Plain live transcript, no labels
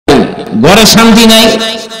ঘরে শান্তি নাই,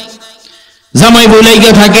 জামাই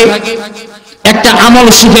বইলাইগা থাকে। একটা আমল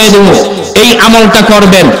শিখিয়ে দেব, এই আমলটা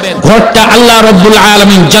করবেন, ঘরটা আল্লাহ রাব্বুল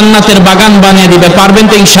আলামিন জান্নাতের বাগান বানিয়ে দিবে। পারবেন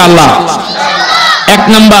তো ইনশাআল্লাহ? এক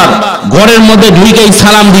নাম্বার, ঘরের মধ্যে ঢুকেই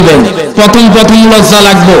সালাম দিবেন। প্রথম লজ্জা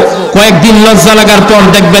লাগবে, কয়েকদিন লজ্জা লাগার পর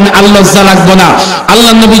দেখবেন আর লজ্জা লাগবে না।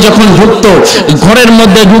 আল্লাহ নবী যখন ঢুকতো, ঘরের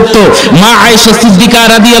মধ্যে ঢুকতো, মা আয়েশা সিদ্দিকা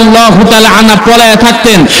রাদিয়াল্লাহু তাআলা আনহা পলায়া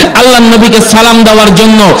থাকতেন আল্লাহ নবীকে সালাম দেওয়ার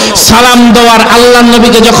জন্য। সালাম দেওয়ার, আল্লাহ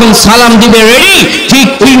নবীকে যখন সালাম দিবে রেডি, ঠিক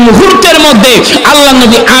ওই মুহূর্তের মধ্যে আল্লাহ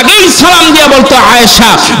নবী আগেই সালাম দিয়া বলতো, আয়েশা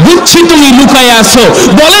বুঝছি তুমি লুকায় আছো,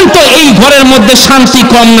 বলেন তো এই ঘরের মধ্যে শান্তি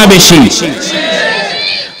কম না বেশি?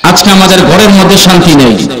 আজকে আমাদের ঘরের মধ্যে শান্তি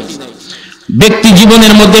নেই, ব্যক্তি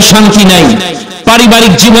জীবনের মধ্যে শান্তি নাই,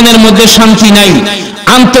 পারিবারিক জীবনের মধ্যে শান্তি নাই,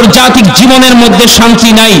 আন্তর্জাতিক জীবনের মধ্যে শান্তি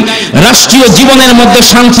নাই, রাষ্ট্রীয় জীবনের মধ্যে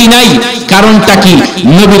শান্তি নাই। কারণটা কি?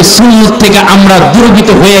 নবীর সুন্নাত থেকে আমরা দূরীভূত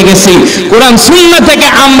হয়ে গেছি, কোরআন সুন্নাত থেকে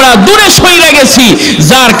আমরা দূরে সরে গেছি,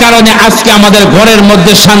 যার কারণে আজকে আমাদের ঘরের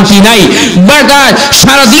মধ্যে শান্তি নাই। বেটা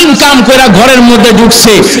সারাদিন কাম করে ঘরের মধ্যে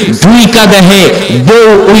ঢুকছে, ঢুইকা দেখে বউ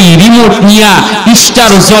ওই রিমোট নিয়া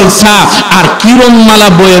স্টার জলসা আর কিরণমালা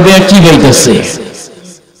বয়ে বয়ে কি বইতেছে।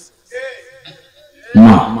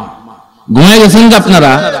 ঘুমাই গেছেন কি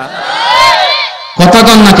আপনারা? কথা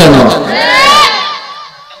কন না কেন?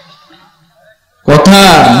 কথা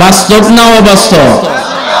বাস্তব না অবাস্তব?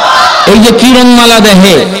 এই যে কিরণমালা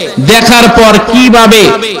দেখে, দেখার পর কিভাবে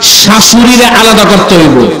শাশুড়িরে আলাদা করতে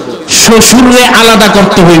হইব, শ্বশুরে আলাদা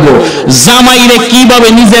করতে হইব, জামাইরে কিভাবে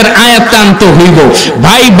নিজের আয়াত আনতে হইব,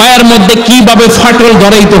 ভাই ভাইয়ের মধ্যে কিভাবে ফাটল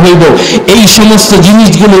ধরাইতে হইব, এই সমস্ত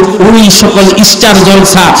জিনিসগুলো ওই সকল স্টার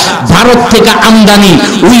জলসা ভারত থেকে আমদানি,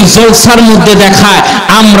 ওই জলসার মধ্যে দেখায়।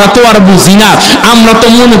 আমরা তো আর বুঝি না, আমরা তো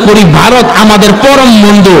মনে করি ভারত আমাদের পরম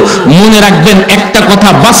বন্ধু। মনে রাখবেন একটা কথা,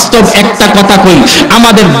 বাস্তব একটা কথা কই,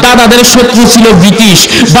 আমাদের দাদাদের শত্রু ছিল ব্রিটিশ,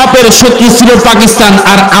 বাপের শত্রু ছিল পাকিস্তান,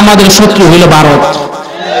 আর আমাদের শত্রু হইল ভারত।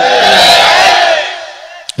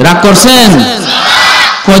 রাগ করছেন?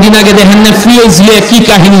 কদিন আগে দেখেন না ফিএস লিয়ে কি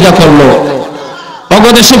কাহিনীটা করলো,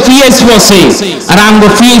 অবদেশে ফিএস বসে আর আঙ্গ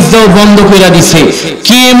ফিএস দাও বন্ধ করে দিছে।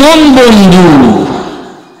 কেমন বন্ধু!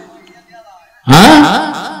 হ্যাঁ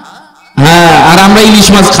হ্যাঁ, আর আমরা ইলিশ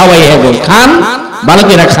মাছ খাওয়াই হবে, খান ভালো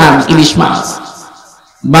করে খান ইলিশ মাছ।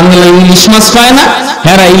 বাংলা ইলিশ মাছ খায় না,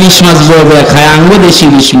 হেরা ইলিশ মাছ বয়ে খায়, আঙ্গ দেশি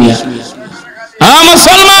ইলিশ মিয়া। হ্যাঁ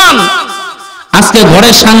মুসলমান, আজকে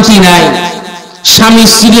ঘরে শান্তি নাই, স্বামী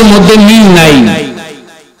স্ত্রীর মধ্যে মিল নাই।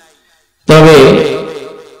 তবে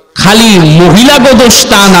খালি মহিলাগো দোষ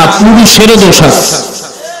তা না, পুরুষেরও দোষ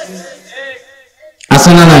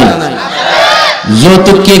আছে না নাই?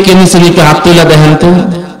 যৌতুক কে কে নিচে নিতে হাত তুলে দেখেন তো,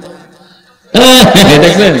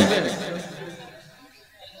 দেখবেন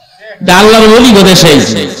আল্লাহর বলি গোদে সেই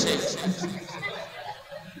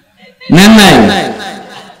নেন নাই।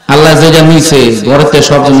 আল্লাহ যেটা নিচে ঘরেতে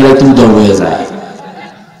সব মিলে তুমি দল হয়ে যায়।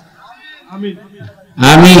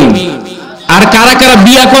 আমিন। আর কারা কারা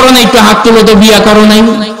বিয়া করো নাই একটু হাত তুলো তো। বিয়া করো নাই?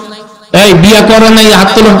 এই বিয়া করো নাই, হাত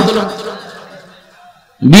তুলো।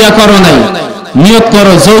 বিয়া করো নাই, নিয়ত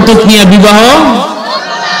করো যৌতুক নিয়ে বিবাহ,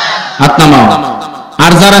 হাত নামাও।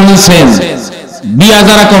 আর যারা নিছেন, বিয়া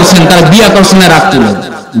যারা করছেন, তারা বিয়া করছেন না হাত তুলো।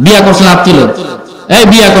 বিয়া করছেন হাত তুলো। এই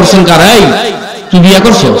বিয়া করছেন কারা? এই তুই বিয়া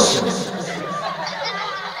করছস?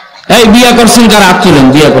 এই বিয়া করছেন কারা? হাত তুলেন।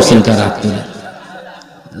 বিয়া করছেন কারা? হাত তুলেন।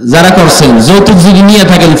 যারা করছেন যৌতুক যদি নিয়ে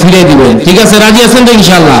থাকেন ফিরে দিবেন, ঠিক আছে? রাজি আছেন তো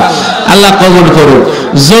ইনশাআল্লাহ? আল্লাহ কবুল করুন।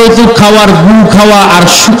 যৌতুক খাওয়ার, গু খাওয়া আর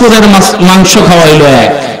শুকরের মাংস খাওয়া হইল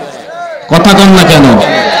এক। কথা কন না কেন?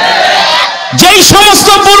 যেই সমস্ত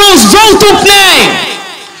পুরুষ যৌতুক নেয়,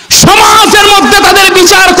 সমাজের মধ্যে তাদের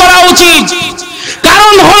বিচার করা উচিত।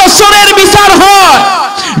 কারণ হলো চোরের বিচার হয়,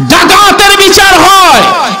 ডাকাতের বিচার হয়,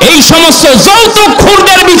 এই সমস্ত যৌতুক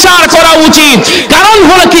খুরদের বিচার করা উচিত। কারণ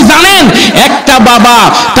হলো কি জানেন? একটা বাবা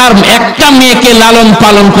তার একটা মেয়েকে লালন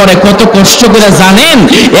পালন করে কত কষ্ট করে, জানেন?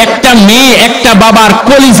 একটা মেয়ে একটা বাবার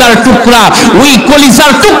কলিজার টুকরা, ওই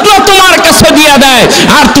কলিজার টুকরা তোমার কাছে দিয়ে দেয়।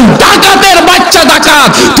 আর তুই ডাকাতের বাচ্চা ডাকাত,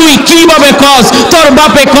 তুই কিভাবে কস? তোর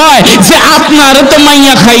বাপে কয় যে আপনার তো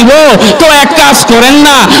মাইয়া খাইবো, তো এক কাজ করেন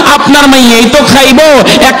না, আপনার মাইয়াই তো খাইবো,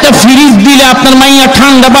 একটা ফ্রিজ দিলে আপনার মাইয়া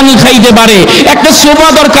ঠান্ডা পানি খাইতে পারে, একটা সোফা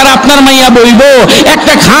দরকার আপনার মাইয়া বইবো,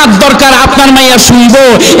 একটা খাট দরকার আপনার মাইয়া শুইবো,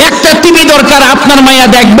 একটা টিভি দরকার আপনার মাইয়া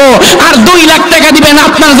দেখবো, আর 2 লাখ টাকা দিবেন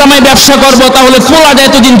আপনার জামাই ব্যবসা করবো। তাহলে ফোলা যায়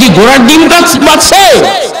এতদিন কি ঘোড়ার ডিম বাঁচছে?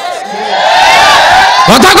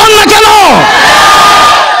 কথা কন না কেন?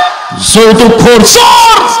 যৌতুকখোর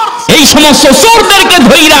চোর, এই সমস্ত চোরদেরকে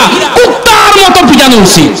ধইরা কুত্তার মতো পিটানো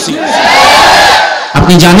উচিত।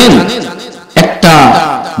 আপনি জানেন একটা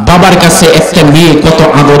বাবার কাছে একটা মেয়ে কত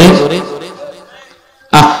আদরের?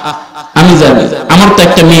 আমি জানি আমার তো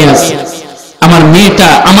একটা মেয়ে আছে, আমার মেয়েটা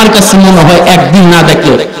আমার কাছে মনে হয় একদিন না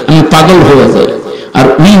দেখলে আমি পাগল হয়ে যাই, আর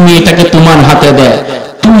ওই মেয়েটাকে তোমার হাতে দেয়,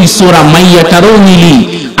 তুই সোরা মাইয়াটারও নিলি,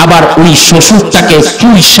 আবার ওই শ্বশুরটাকে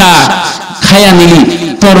চুইসা খায়া নিলি,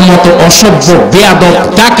 তোর মতো অসভ্য বেয়াদব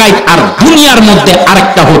ডাকাইত আর দুনিয়ার মধ্যে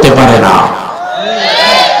আরেকটা হতে পারে না।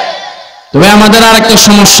 তবে আমাদের আরেকটা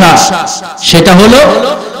সমস্যা, সেটা হলো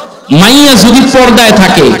মাইয়া যদি পর্দায়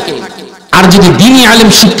থাকে আর যদি দ্বীনি আলেম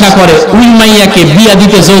শিক্ষা করে, ওই মাইয়াকে বিয়া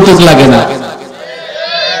দিতে যৌতুক লাগে না।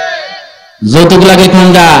 যৌতুক লাগে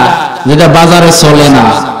কোনটা? যেটা বাজারে চলে না।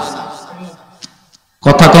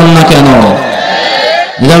 কথা কন না কেন?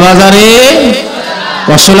 যেটা বাজারে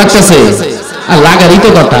কষ্ট লাগতেছে, আর লাগারই তো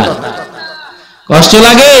কথা, কষ্ট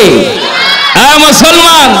লাগে।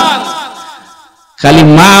 মুসলমান খালি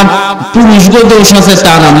মা পুরুষ গো দোষ আছে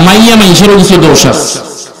তা না, মাইয়া মানুষেরও কিছু দোষ আছে।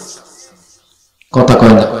 কথা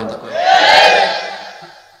কয় না?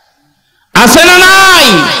 আছে না নাই?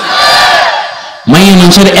 মাইয়া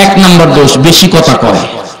মানুষের এক নম্বর দোষ, বেশি কথা কয়।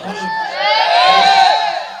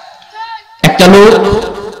 একটা লোক,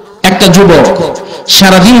 একটা যুবক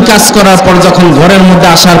সারাদিন কাজ করার পর যখন ঘরের মধ্যে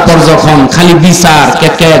আসার পর যখন খালি বিচার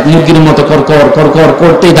ক্যাট মুরগির মতো করকর করকর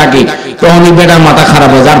করতেই থাকে, তখনই বেটার মাথা খারাপ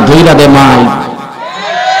হয়ে যায়, আর ধইরা দে মাই।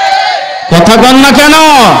 কথা কন না কেন?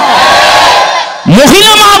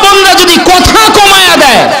 মহিলা মা বোনরা যদি কথা কমায়া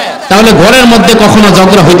দেয় তাহলে ঘরের মধ্যে কখনো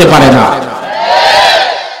ঝগড়া হইতে পারে না।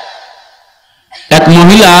 এক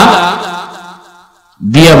মহিলা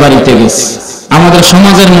বিয়ে বাড়িতে গেছে। আমাদের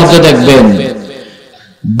সমাজের মধ্যে দেখবেন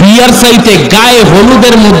বিয়ার চাইতে গায়ে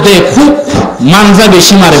হলুদের মধ্যে খুব মানজা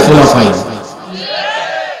বেশি মারে ফোলাফাই।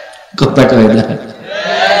 কথা কয় না?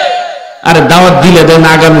 আরে দাওয়াত দিলে দেন,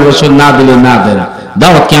 আগামী বছর না দিলে না দেন,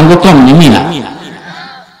 দাওয়াত কি আঙ্গ কম নিমিয়া?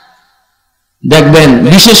 দেখবেন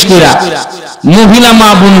বিশেষ করে মহিলা মা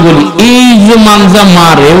বোনগুলি এই যে মানজা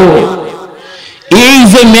মারে, এই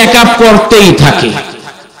যে মেকআপ করতেই থাকে।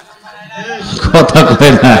 কথা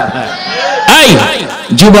কয় না? এই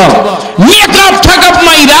যুবক মেকআপ ঠাকাপ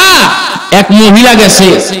মাইরা এক মহিলা গেছে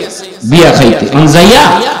বিয়া খাইতে, যাইয়া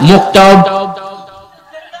মুখটাও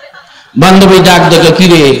বান্ধবী ডাক দেখে,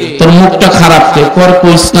 কিরে তোর মুখটা খারাপ কে? কর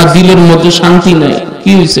কইস না, দিলের মধ্যে শান্তি নাই।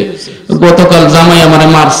 কি হয়েছে? গতকাল জামাই আমারে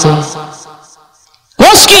মারছে।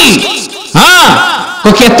 কস কি? হ্যাঁ।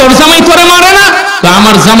 কে তোর জামাই তোরে মারে না?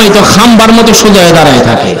 আমার জামাই তো খাম্বার মতো সোজা হয়ে দাঁড়ায়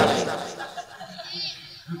থাকে।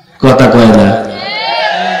 কথা কয় না?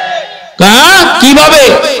 কিভাবে?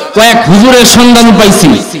 কয়েক হুজুরের সন্ধান পাইছি,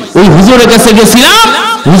 ওই হুজুরের কাছে গেছিলাম,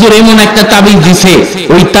 হুজুর এমন একটা তাবিজ দিছে,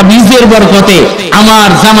 ওই তাবিজের বরকতে আমার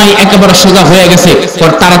জামাই একেবারে সোজা হয়ে গেছে।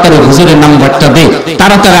 তাড়াতাড়ি হুজুরের নাম্বারটা দে,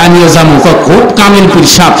 তাড়াতাড়ি আমিও যাবো। খুব কামিলপুর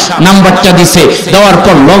সাহেব নাম্বারটা দিছে, দেওয়ার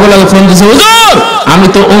পর লগে লগে ফোন দিছে, হুজুর আমি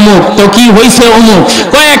তো অমুক, তো কি হয়েছে অমুক?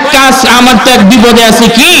 কয়েক কাজ, আমার তো এক বিপদে আছে,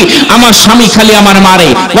 কি আমার স্বামী খালি আমার মারে।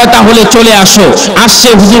 তাহলে চলে আসো। আসছে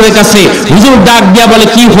হুজুরের কাছে, হুজুর ডাক দিয়া বলে,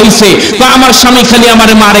 কি হয়েছে? আমার স্বামী খালি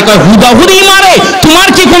আমার মারে। কয় হুদাহুদি মারে, তোমার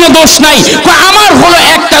কি কোনো দোষ নাই? আমার হলো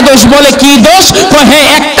একটা দোষ। বলে কি দোষ? হ্যাঁ,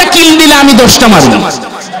 একটা কিল দিলে আমি 10টা মারি।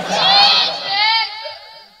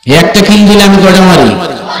 একটা কিল দিলে আমি কয়টা মারি?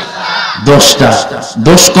 10টা।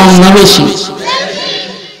 দোষ কম না বেশি?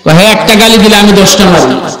 হ্যাঁ, একটা গালি দিলে আমি 10টা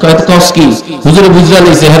মারি। কস কি? হুজুরে বুঝলা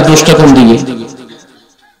লইছে, হ্যাঁ 10টা কোন দিকে?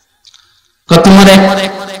 তোমার এক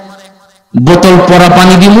বোতল পরা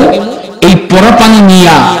পানি দিব, এই পরা পানি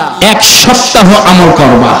নিয়া 1 সপ্তাহ আমল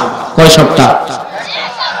করবা। কয় সপ্তাহ?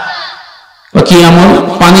 কি আমল?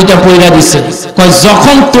 পানিটা পয়রা দিছে, কয়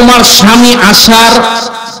যখন তোমার স্বামী আসার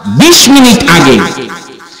 20 মিনিট আগে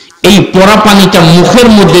এই পরা পানিটা মুখের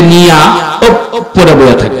মধ্যে নিয়া পরে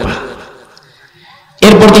বয়ে থাকবা।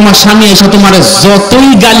 এরপর তোমার স্বামী এসে তোমার যতই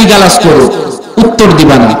গালিগালাজ করো উত্তর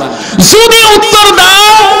দিবা না। যদি উত্তর দাও,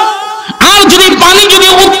 আর যদি পানি যদি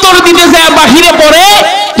উত্তর দিতে যায় বাহিরে পড়ে,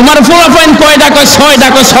 তোমার ফলাফল কয়টা? কয় 6টা।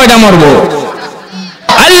 কয় 6টা মরবো।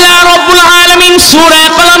 আল্লাহ রাব্বুল আলামিন সূরা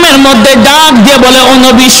কালামের মধ্যে ডাক দিয়ে বলে, ও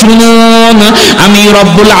নবী শুনুন, আমি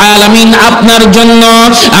রব্বুল আলামিন আপনার জন্য,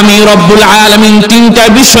 আমি রব্বুল আলামিন 3টা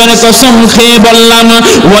বিষয়ের কসম খেয়ে বললাম,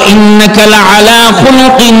 ওয়া ইন্নাকা লাআলা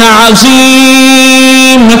খুলুকিন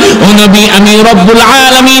আযীম। ও নবী, আমি রব্বুল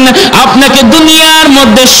আলামিন আপনাকে দুনিয়ার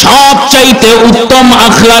মধ্যে সবচাইতে উত্তম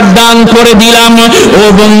আখলাক দান করে দিলাম। ও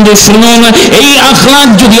বন্ধু শুনুন, এই আখলাক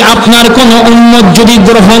যদি আপনার কোন উম্মত যদি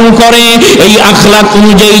গ্রহণ করে, এই আখলাক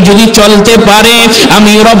অনুযায়ী যদি চলতে পারে,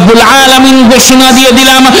 আমি রব্বুল আলামিন ঘোষণা দিয়ে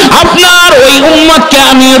দিলাম, আপনার ওই উম্মতকে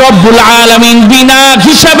আমি রব্বুল আলামিন বিনা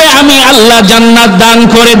হিসাবে আমি আল্লাহ জান্নাত দান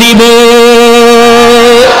করে দিব।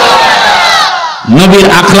 নবীর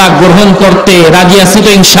আখলাক গ্রহণ করতে রাজি আছি তো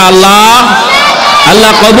ইনশাআল্লাহ?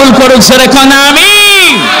 আল্লাহ কবুল করুক। সেরেখন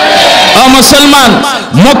আমিন। ও মুসলমান,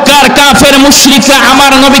 মক্কার কাফের মুশরিকরা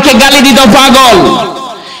আমার নবীকে গালি দিত পাগল।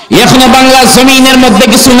 এখনো বাংলা জমিনের মধ্যে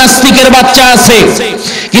কিছু নাস্তিকের বাচ্চা আছে,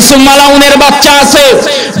 কিছু মালাউনের বাচ্চা আছে,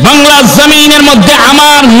 বাংলা জমিনের মধ্যে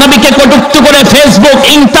আমার নবীকে কটূক্তি করে ফেসবুক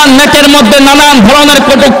ইন্টারনেটের মধ্যে নানান ধরনের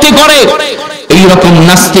কটূক্তি করে। এইরকম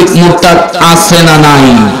নাস্তিক মুরতাদ আছে না নাই?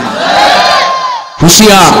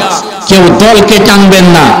 হুঁশিয়ার, কেউ দলকে টানবেন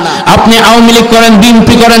না। আপনি আওয়ামী লীগ করেন,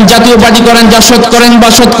 বিএনপি করেন, জাতীয় পার্টি করেন, জাসদ করেন,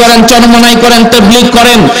 বাসদ করেন, চরমনাই করেন, তাবলীগ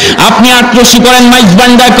করেন, আপনি আটরশি করেন,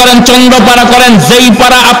 মাইজবান্ডা করেন, চন্দ্রপাড়া করেন, যেই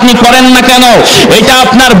পাড়া আপনি করেন না কেন, এটা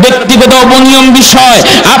আপনার ব্যক্তিগত অবনিয়ম বিষয়।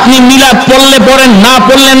 আপনি মিলাদ পড়লে পড়েন, না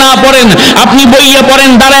পড়লে না পড়েন, আপনি বইয়া পড়েন,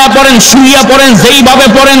 দাঁড়ায়া পড়েন, শুইয়া পড়েন, যেইভাবে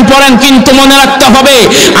পড়েন পড়েন, কিন্তু মনে রাখতে হবে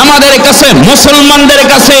আমাদের কাছে, মুসলমানদের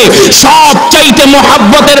কাছে সবচাইতে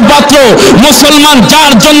মহাব্বতের পাত্র মুসলমান,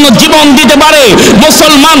 যার জন্য জীবন দিতে পারে।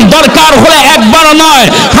 মুসলমান দরকার হলে একবার নয়,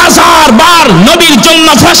 1000 বার নবীর জন্য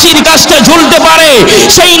ফাঁসির কাস্টে ঝুলতে পারে।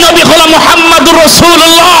 সেই নবী হলো মুহাম্মাদুর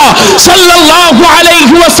রাসূলুল্লাহ সাল্লাল্লাহু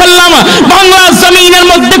আলাইহি ওয়াসাল্লাম। বাংলা জমিনের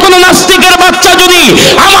মধ্যে কোন নাস্তিকের বাচ্চা যদি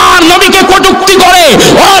আমার নবীকে কটূক্তি করে,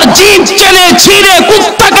 ওর জিভ টেনে ছিঁড়ে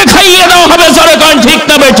কুত্তাকে খাইয়ে দেওয়া হবে। জোরে কোন ঠিক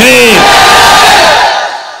না বেঠে?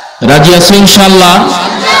 রাজি আছেন ইনশাআল্লাহ?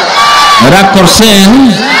 রাগ করছেন?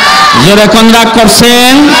 জোরে কোন রাগ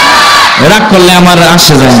করছেন? রাগ করলে আমার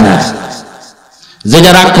আসে যায় না। যেটা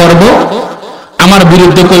রাগ করব, আমার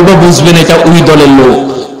বিরুদ্ধে করব, বুঝবেন এটা ওই দলের লোক।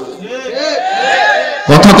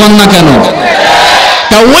 কথা কন না কেন?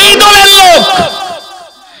 তা ওই দলের লোক।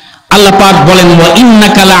 আল্লাহ পাক বলেন, ওয়া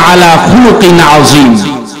ইন্নাকা লাআলা খুলুকিন আযীম।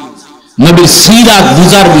 নবীর সিরাত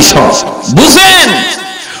বুঝার বিষয়। বুঝেন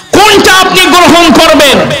কোনটা আপনি গ্রহণ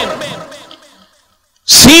করবেন,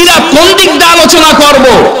 সিরাত কোন দিক দিয়ে আলোচনা করব,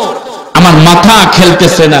 আমার মাথা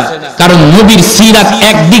খেলতেছে না। কারণ নবীর সিরাত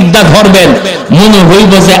এক দিক দা ধরবেন, মনে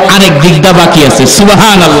হইব যে আরেক দিক দা বাকি আছে।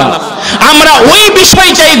 সুবহানাল্লাহ। আমরা ওই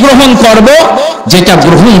বিষয়টাই গ্রহণ করব যেটা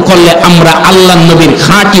গ্রহণ করলে আমরা আল্লাহর নবীর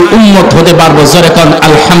খাঁটি উম্মত হতে পারবো। জোরে কোন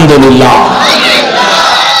আলহামদুলিল্লাহ।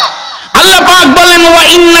 আল্লাহ পাক বলেন, ওয়া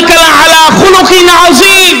ইন্নাকা লাআলা খুলুকিন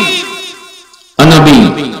আযীম। নবী,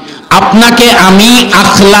 আপনাকে আমি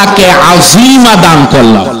আখলাকে আযীমা দান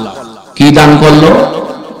করলাম। কি দান করলো?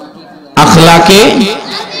 আখলাকে।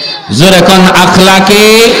 জোরে কোন আখলাকে।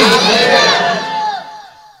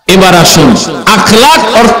 এবার আসুন, আখলাক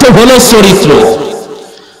অর্থ হলো চরিত্র।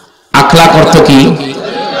 আখলাক অর্থ কি?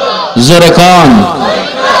 জোরে কোন।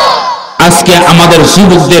 আজকে আমাদের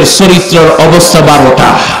যুবকদের চরিত্রের অবস্থা 12টা।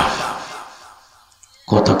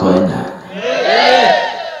 কথা কয় না?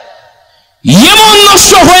 এমন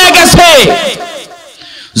নষ্ট হয়ে গেছে,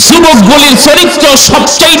 যুবকগুলির চরিত্র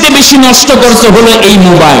সবচাইতে বেশি নষ্ট করতে হলো এই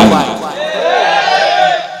মোবাইল।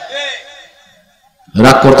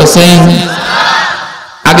 রাগ করতেছেন?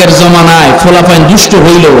 আগের জমানায় ফলাফাইন দুষ্ট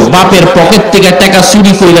হইল, বাপের পকেট থেকে টাকা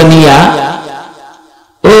চুরি কইরা নিয়া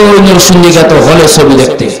ওই নরসিংদীঘাট হলে ছবি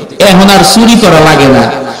দেখতে। এখন আর চুরি করা লাগে না,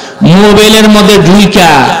 মোবাইলের মধ্যে ঢুইকা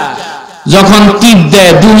যখন টিপ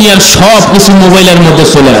দেয়, দুনিয়ার সব কিছু মোবাইলের মধ্যে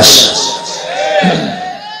চলে আসে।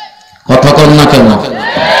 কথা কর না কেন?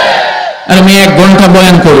 আর আমি 1 ঘন্টা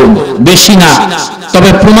বয়ান করুন, বেশি না, তবে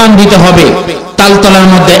প্রমাণ দিতে হবে তালতলার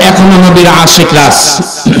মধ্যে এখনো নবীর আশিকরা আছে।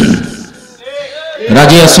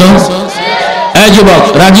 রাজি আছো? এই যুবক,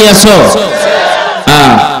 রাজি আছো?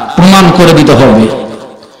 প্রমাণ করে দিতে হবে।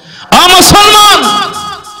 মুসলমান,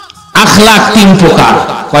 আখলাক 3 প্রকার।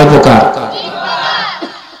 কয় প্রকার?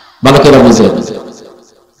 ভালো করে বুঝেন।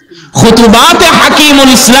 খুতুবাতে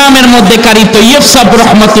হাকিমুল ইসলামের মধ্যে কারি তৈয়ব সাহেব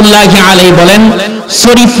রাহমাতুল্লাহি আলাইহি বলেন,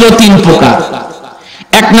 চরিত্র 3 প্রকার।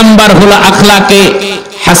 1 নাম্বার হলো আখলাকে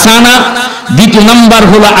হাসানা, 2 নাম্বার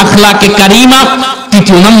হলো আখলাকে কারিমা,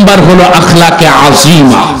 3 নাম্বার হলো আখলাকে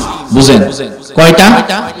আযীমা। বুঝেন কয়টা?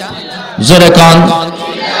 জোরে কোন,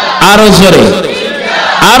 আরো জোরে,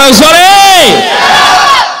 আরো জোরে।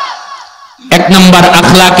 1 নাম্বার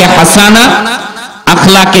আখলাকে হাসানা,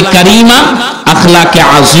 আখলাকে কারিমা, আখলাকে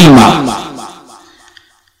আযীমা।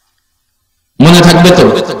 মনে থাকবে তো?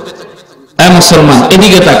 মুসলমান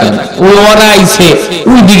এদিকে তাকান, ওরা আইছে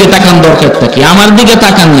ওই দিকে তাকান, দরকারটা কি? আমার দিকে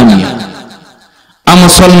তাকান না মিয়া।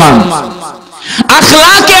 মুসলমান,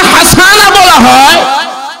 আখলাকে হাসানা বলা হয়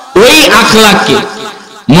ওই আখলাকে,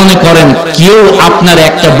 মনে করেন কেউ আপনার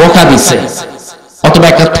একটা বকা দিছে অথবা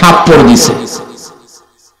একটা থাপ্পড় দিছে,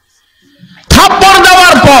 থাপ্পড়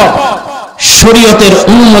দেওয়ার পর শরীয়তের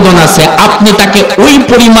অনুমোদন আছে, আপনি তাকে ওই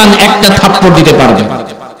পরিমাণ একটা থাপ্পড় দিতে পারবেন।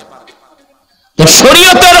 তো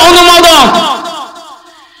শরীয়তের অনুমোদন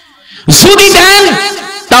যদি দেন,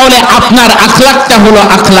 তাহলে আপনার আখলাকটা হলো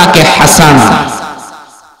আখলাকে হাসানা।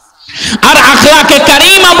 আর আখলাকে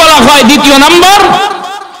কারিমা বলা হয় 2 নম্বর,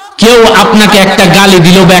 কেউ আপনাকে একটা গালি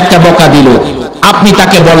দিল বা একটা বকা দিল, আপনি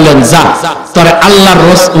তাকে বললেন যা তোরে আল্লাহর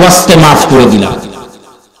ওয়াস্তে মাফ করে দিলাম।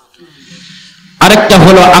 আরেকটা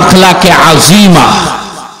হলো আখলাকে আজিমা।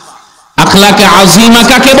 আখলাকে আজিমা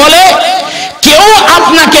কাকে বলে? কেউ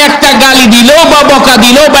আপনাকে একটা গালি দিল বা বকা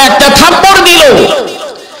দিল বা একটা থাপ্পড় দিল,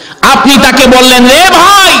 আপনি তাকে বললেন রে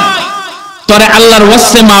ভাই তোরে আল্লাহর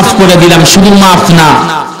ওয়াস্তে মাফ করে দিলাম। শুধু মাফ না,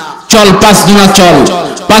 চল 5 জনা চল,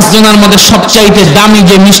 5 জনের মধ্যে সবচাইতে দামি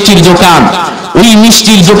যে মিষ্টির দোকান, ওই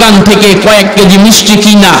মিষ্টির দোকান থেকে কয়েক কেজি মিষ্টি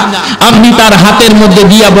কিনা আপনি তার হাতের মধ্যে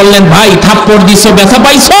দিয়া বললেন ভাই থাপ্পড় দিছো, ব্যথা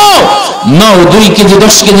পাইছো, নাও 2 কেজি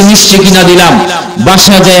 10 কেজি মিষ্টি কিনা দিলাম,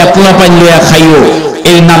 বাসা যায় পোলা পাইন লইয়া খাইও।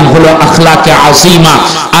 এই নাম হলো আখলাকে আজিমা।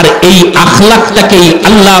 আর এই আখলাকটাকেই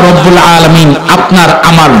আল্লাহ রাব্বুল আলামিন আপনার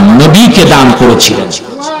আমার নবীকে দান করেছিলেন।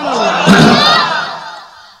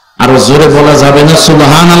 আরো জোরে বলা যাবে না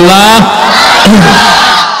সুবহানাল্লাহ?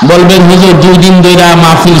 বলবেন হুজুর 2 দিন ধরে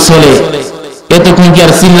মাহফিল চলে, এতক্ষণ কি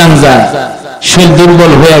আর চিল্লান যায়? শরীর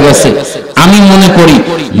দুর্বল হয়ে গেছে। আমি মনে করি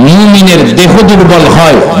মুমিনের দেহ দুর্বল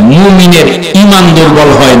হয়, মুমিনের ঈমান দুর্বল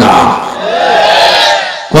হয় না।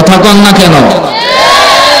 কথা কন না কেন?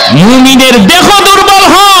 মুমিনের দেহ দুর্বল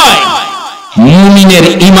হয়, মুমিনের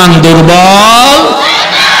ঈমান দুর্বল।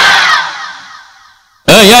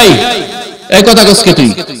 এই কথা কসকে তুই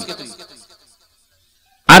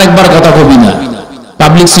আরেকবার কথা কবি না,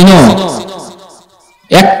 পাবলিক চিনো,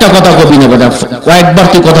 একটা কথা কবি না বেটা, কয়েকবার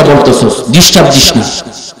তুই কথা বলতেছস, ডিস্টার্ব দিস না।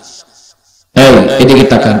 এই এদিকে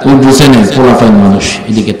তাকান, তুই বুঝে নেন পোলাপাইন মানুষ,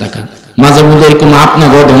 এদিকে তাকান। মাঝে মধ্যে এরকম আপনার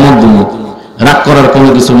ঘর ধমক ধমক, রাগ করার কোনো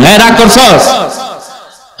কিছু নেই। রাগ করছস,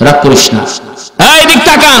 রাগ করিস না। এই দিক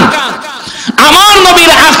তাকান। আমার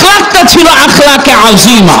নবীর আখলাকটা ছিল আখলাকে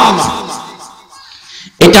আজিমা।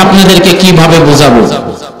 এটা আপনাদেরকে কিভাবে বোঝাবো?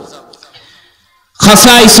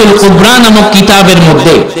 খাসাইসুল কুবরা নামক কিতাবের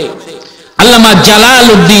মধ্যে আল্লামা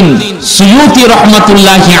জালালউদ্দিন সুয়ুতি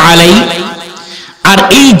রাহমাতুল্লাহি আলাইহি, আর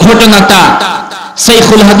এই ঘটনাটা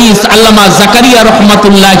শাইখুল হাদিস আল্লামা জাকারিয়া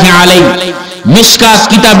রাহমাতুল্লাহি আলাইহি মিশকাত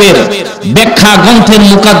কিতাবের ব্যাখ্যা গ্রন্থের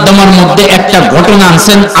মুকাদ্দমার মধ্যে একটা ঘটনা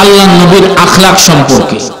আনছেন আল্লাহর নবীর আখলাক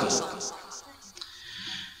সম্পর্কে।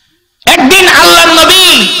 একদিন আল্লাহর নবী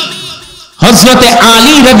হযরতে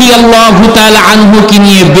আলী রাদিয়াল্লাহু তাআলা আনহু কে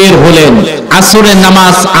নিয়ে বের হলেন আসরের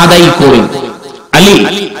নামাজ আদায় করে। আলী,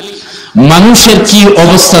 মানুষের কি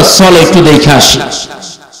অবস্থা চল একটু দেখে আসি।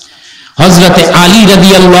 হযরতে আলী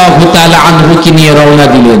রাদিয়াল্লাহু তাআলা আনহু কে নিয়ে রওনা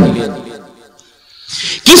দিলেন।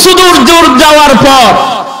 কিছু দূর যাওয়ার পর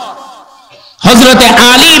হযরতে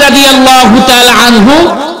আলী রাদিয়াল্লাহু তাআলা আনহু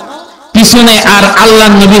পিছনে আর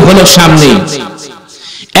আল্লাহর নবী হলো সামনে।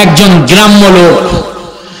 একজন গ্রাম্য লোক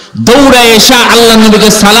দৌড়ে এসে আল্লাহর নবীকে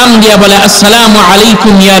সালাম দিয়া বলে আসসালামু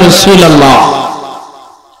আলাইকুম ইয়া রাসূলুল্লাহ।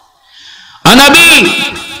 নবী,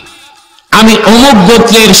 আমি অমুক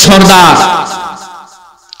গোত্রের সর্দার।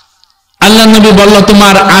 আল্লাহর নবী বলল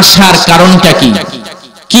তোমার আসার কারণটা কি,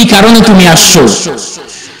 কি কারণে তুমি আসছো?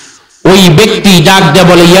 ওই ব্যক্তি ডাক দিয়ে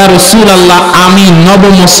বলে ইয়া রাসূলুল্লাহ, আমি নব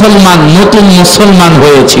মুসলমান, নতুন মুসলমান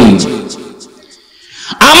হয়েছি।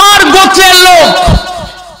 আমার গোত্রের লোক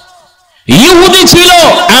ইহুদি ছিল,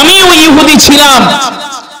 আমিও ইহুদি ছিলাম।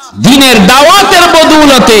 দ্বীনের দাওয়াতের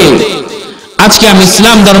বদৌলতে আজকে আমি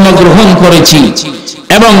ইসলাম ধর্ম গ্রহণ করেছি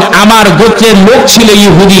এবং আমার গোত্রের লোক ছিল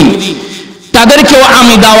ইহুদি, তাদেরকেও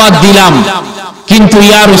আমি দাওয়াত দিলাম। কিন্তু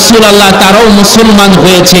ইয়া রাসূলুল্লাহ, তারাও মুসলমান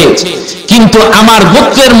হয়েছে, কিন্তু আমার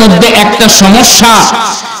গোত্রের মধ্যে একটা সমস্যা,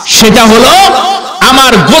 সেটা হলো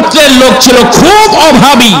আমার গোত্রের লোক ছিল খুব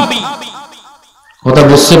অভাবী। কথা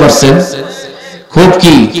বুঝতে পারছেন? খুব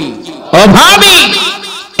কি অভাবী,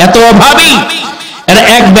 এত অভাবী এরা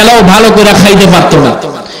এক বেলাও ভালো করে খাইতে পারতো না।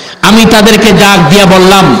 আমি তাদেরকে ডাক দিয়া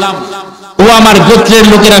বললাম, ও আমার গোত্রের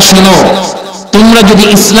লোকেরা শোনো, তোমরা যদি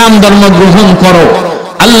ইসলাম ধর্ম গ্রহণ করো,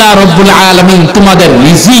 আল্লাহ রাব্বুল আলামিন তোমাদের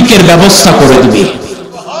রিজিকের ব্যবস্থা করে দিবে।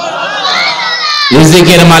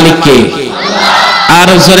 রিজিকের মালিক কে? আর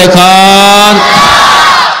জোরে কোন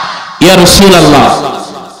ইয়া রাসূলুল্লাহ।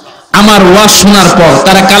 আমার ওয়াজ শোনার পর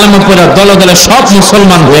তারা কালেমা পড়ে দলে দলে সব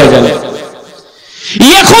মুসলমান হয়ে গেল।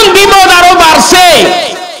 এখন বিপদ আরো বাড়ছে।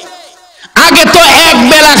 আগে তো এক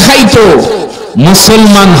বেলা খাইতো,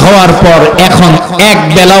 মুসলমান হওয়ার পর এখন এক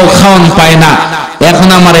বেলাও খাওয়ান পায় না। এখন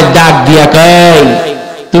আমারে ডাক দিয়া কয়,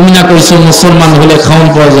 তুমি না কইছো মুসলমান হলে খাওয়ান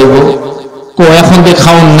পাওয়া যাবে, কো এখন তো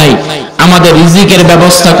খাওয়ান নাই, আমাদের রিজিকের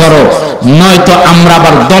ব্যবস্থা করো, নয়তো আমরা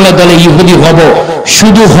আবার দলে দলে ইহুদি হব।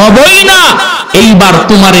 শুধু হবই না, এইবার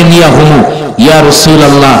তোমারে নিয়া হমু। ইয়া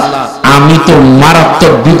রাসূলুল্লাহ, আমি তো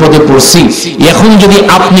মারাত্মক বিপদে পড়ছি, এখন যদি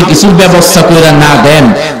আপনি কিছু ব্যবস্থা করে না দেন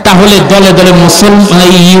তাহলে দলে দলে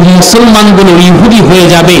মুসলমানগুলো ইহুদি হয়ে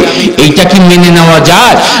যাবে, এইটা কি মেনে নেওয়া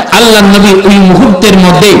যায়? আল্লাহর নবী ওই মুহূর্তের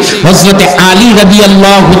মধ্যে হযরতে আলী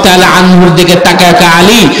রাদিয়াল্লাহু তাআলা আনহুর দিকে তাকায়,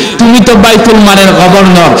 আলী তুমি তো বাইতুল মালের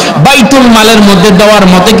গভর্নর, বাইতুল মালের মধ্যে দেওয়ার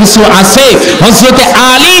মতো কিছু আছে? হযরতে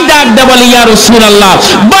আলী ডাক দেয়া বলে, ইয়া রাসূলুল্লাহ,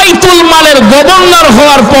 বাইতুল মালের গভর্নর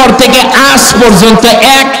হওয়ার পর থেকে আজ পর্যন্ত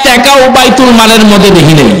এক টাকাও বাইতুল মালের মধ্যে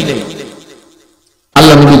দেখি নাই।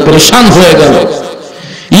 আল্লাহ নবী পরেশান হয়ে গেল,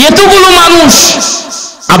 এতগুলো মানুষ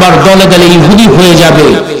আবার দলে দলে ইহুদি হয়ে যাবে।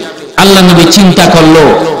 আল্লাহ নবী চিন্তা করলো,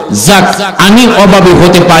 যাক আমি অভাবী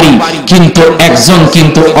হতে পারি, কিন্তু একজন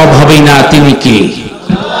কিন্তু অভাবী না, তিনি কে?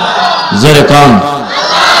 জোরে কোন,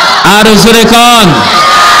 আর জোরে কোন।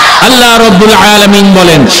 আল্লাহ রাব্বুল আলামিন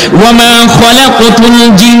বলেন, ওয়ামা খালাকাতুল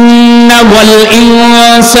জিন্না ওয়াল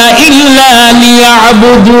ইনসা ইল্লা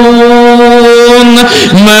লিয়াবুদুন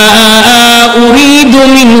মা উরিদু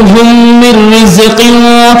মিনহুম মির রিজকিন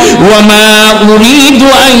ওয়া মা উরিদু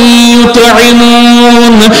আন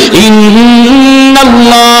ইউতঈমুন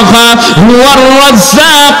ইন্নাল্লাহা হুয়ার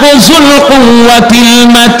রাজ্জাকু যুল কুওয়াতিল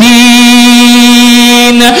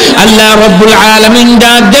মাতিন। আল্লাহ রাব্বুল আলামিন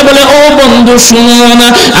ডাক দিয়ে বলে, ও বন্ধু শুনুন,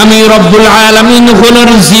 আমি রব্বুল আলামিন হলো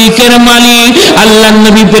রিজিকের মালিক। আল্লাহর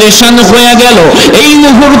নবী পরেশান হয়ে গেল, এই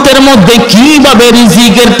মুহূর্তের মধ্যে কিভাবে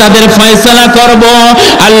রিজিকের তাদের ফয়সালা করব।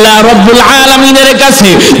 আল্লাহ রব্বুল আলামিনের কাছে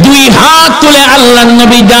দুই হাত তুলে আল্লাহর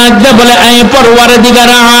নবী ডাক দিয়ে বলে, আয়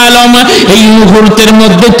পরওয়ারদিগার আলম, এই মুহূর্তের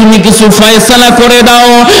মধ্যে তুমি কিছু ফয়সালা করে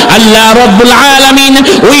দাও। আল্লাহ রব্বুল আলামিন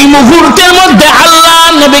ওই মুহূর্তের মধ্যে আল্লাহ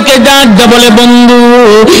নবীকে ডাক দিয়ে বলে, বন্ধু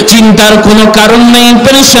চিন্তার কোনো কারণ নাই,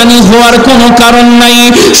 পরেশানি হওয়ার কোনো কারণ নাই,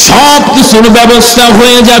 সব কিছুর ব্যবস্থা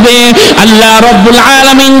হয়ে যাবে। আল্লাহ রাব্বুল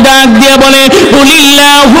আলামিন ডাক দিয়ে বলে,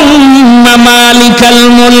 কুলিল্লাহুম্মা মালিকাল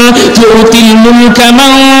মুলক তুতিল মুলকা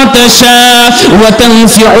মান তাশা ওয়া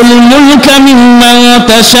তানফিউল মুলকা মিম্মান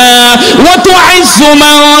তাশা ওয়া তুইজ্জু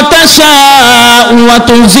মান তাশা ওয়া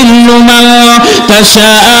তুযিল্লু মান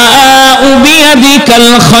তাশা বিয়াদিকাল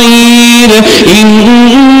খায়র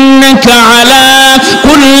ইন্নাকা আলা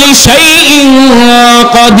কুল্লি শাইইন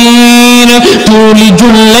কাদির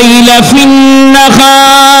তুলিজুল লাইলা ফিন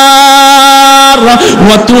নাহার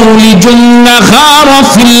ওয়া তুলিজুন নাহারা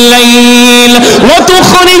ফিল লাইল ওয়া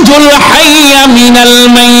তুখরিজুল হাইয়া মিনাল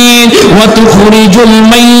মাইত ওয়া তুখরিজুল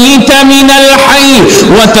মাইতা মিনাল হাইয়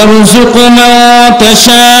ওয়া তারযুকু মান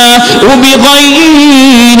তাশাউ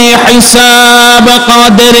বিগাইরি হিসাব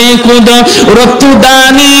কাদরে কুদরত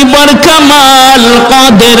দানি বার কামাল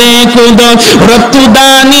কাদরে কুদরত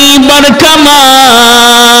দানি বার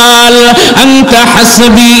কামাল أنت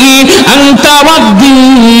حسبي أنت ربي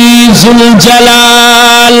ذو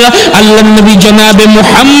الجلال। আল্লাহ নবী জনাবে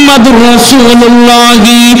মুহাম্মদুর রাসূলুল্লাহ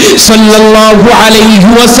সাল্লাল্লাহু আলাইহি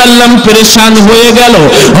ওয়াসাল্লাম পরেশান হয়ে গেল।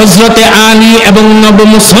 হযরতে আলী এবং নব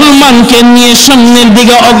মুসলমানকে নিয়ে সামনের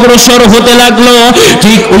দিকে অগ্রসর হতে লাগলো।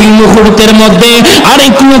 ঠিক ওই মুহূর্তের মধ্যে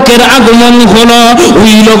আরেক লোকের আগমন হলো।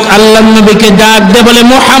 ওই লোক আল্লাহ নবীকে ডাক দিয়ে বলে,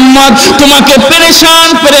 মুহাম্মদ তোমাকে পরেশান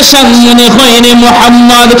পরেশান মনে হয় রে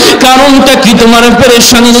মুহাম্মদ, কারণটা কি তোমার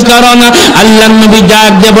পরেশানির কারণ? আল্লাহ নবী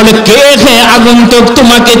ডাক দিয়ে বলে, কে হে আগন্তুক,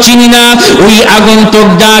 তোমাকে চিনি না। ওই আগন্তুক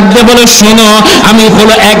ডাক দিয়ে বলে, শোনো আমি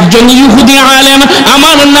হলো একজন ইহুদি আলেম,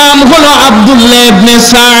 আমার নাম হলো আব্দুল্লাহ ইবনে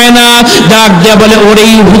সায়না। ডাক দিয়ে বলে, ওরে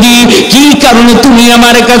ইহুদি, কি কারণে তুমি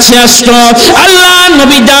আমার কাছে আসছো? আল্লাহ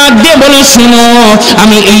নবী ডাক দিয়ে বলে, শোনো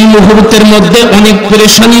আমি এই মুহূর্তের মধ্যে অনেক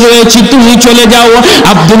পরেশানি রয়েছি, তুমি চলে যাও।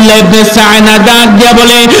 আব্দুল্লাহ ইবনে সায়না ডাক দিয়ে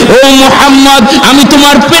বলে, ও মুহাম্মদ, আমি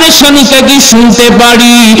তোমার পরেশানিটা কি শুনতে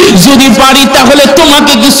পারি? যদি পারি তাহলে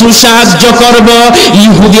তোমাকে কিছু সাহায্য করব।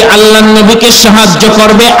 ইহুদি আল্লাহর নবীকে সাহায্য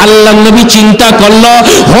করবে। আল্লাহর নবী চিন্তা করলো,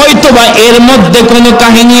 হয়তোবা এর মধ্যে কোনো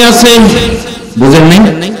কাহিনী আছে। বুঝেন নাই?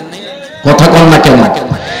 কথা কন না কেন?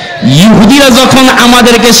 ইহুদিরা যখন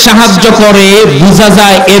আমাদেরকে সাহায্য করে বোঝা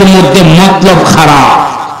যায় এর মধ্যে মতলব খারাপ।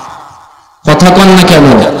 কথা কন না কেন?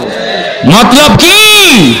 মতলব কি?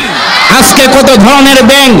 আজকে কত ধরনের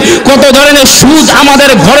ব্যাংক, কত ধরনের সুদ আমাদের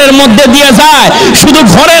ঘরের মধ্যে দিয়ে যায়। শুধু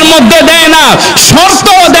ঘরের মধ্যে দেয় না,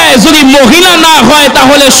 শর্তও দেয়, যদি মহিলা না হয়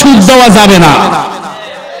তাহলে সুদ দেওয়া যাবে না।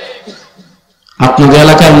 আপনাদের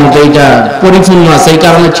এলাকার মধ্যে এটা পরিপূর্ণ আছে, এই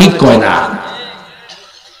কারণে ঠিক কয় না।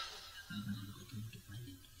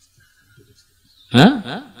 হ্যাঁ,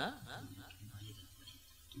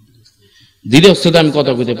 দিদি অস্তুতে আমি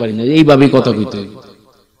কথা কইতে পারি না, এইভাবেই কথা কইতে।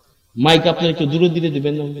 মাইক আপনি একটু দূরে দিতে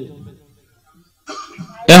দিবেন না?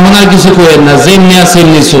 এখন আর কিছু করেন না, যেমনি আছে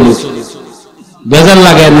এমনি চলুক, বেজার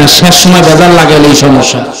লাগায় না। শেষ সময় বেজার লাগাইলে এই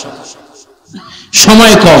সমস্যা।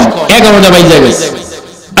 সময় কম, 11টা বাজে গেছে।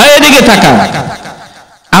 এদিকে তাকান।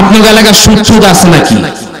 আপনার এলাকার সুদ আছে নাকি?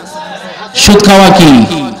 সুদ খাওয়া কি?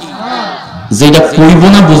 যেটা কইব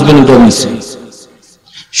না বুঝবেন ওটা মিছে।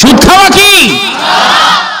 সুদ খাওয়া কি?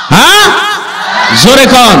 হ্যাঁ, জোরে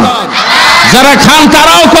কোন। যারা খান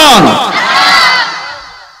তারাও কোন,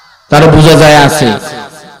 তারা বোঝা যায় আছে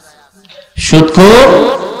সুদখোর।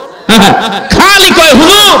 খালি কয়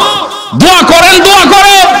হুজুর দোয়া করেন, দোয়া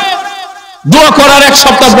করেন। দোয়া করার এক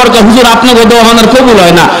সপ্তাহ পর হুজুর আপনাকে দোয়া হওয়ার কবুল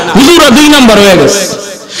হয় না। হুজুরও 2 নম্বর হয়ে গেছে।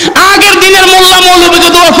 আগের দিনের মোল্লা মৌলবীকে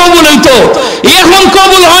দোয়া কবুল হইতো, এখন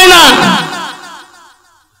কবুল হয় না।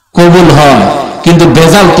 কবুল হয় কিন্তু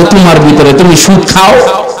বেজাল তো তোমার ভিতরে। তুমি সুদ খাও,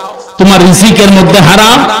 তোমার রিজিকের মধ্যে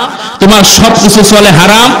হারাম, তোমার সবকিছু চলে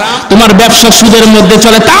হারাম, তোমার ব্যবসা সুদের মধ্যে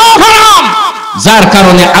চলে, তাও হারাম। যার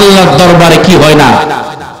কারণে আল্লাহর দরবারে কি হয় না?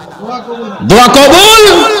 দোয়া কবুল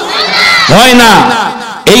হয় না।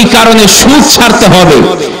 এই কারণে সুদ ছাড়তে হবে।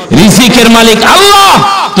 রিজিকের মালিক আল্লাহ।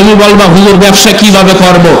 তুমি বলবা হুজুর ব্যবসা কিভাবে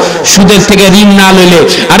করব? সুদের থেকে ঋণ না লইলে।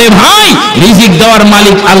 আরে ভাই, রিজিক দেওয়ার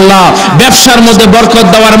মালিক আল্লাহ, ব্যবসার মধ্যে বরকত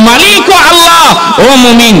দেওয়ার মালিকও আল্লাহ। ও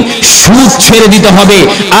মুমিন, সুদ ছেড়ে দিতে হবে।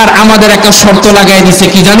 আর আমাদের একটা শর্ত লাগাই দিছে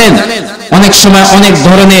কি জানেন? অনেক সময় অনেক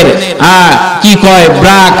ধরনের কি কয়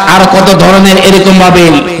ব্রাক আর কত ধরনের এরকম ভাবে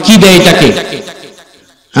কি দেয় এটাকে,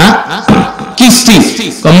 হ্যাঁ, কিস্তি।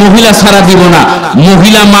 মহিলা ছাড়া দিব না।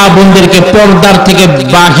 মহিলা মা বোনদেরকে পর্দার থেকে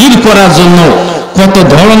বাহির করার জন্য কত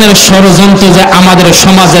ধরনের ষড়যন্ত্র যে আমাদের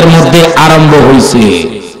সমাজের মধ্যে আরম্ভ হয়েছে।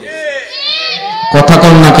 কথা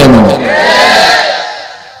কন না কেন?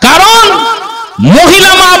 কারণ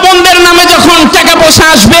মহিলা মা বোনদের নামে যখন টাকা পয়সা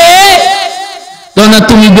আসবে তখন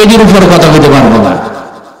তুমি বেদির উপর কথা বলতে পারবো না।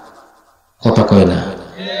 কথা কয় না?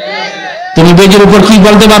 তুমি বেদির উপর কি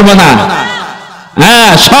বলতে পারবো না।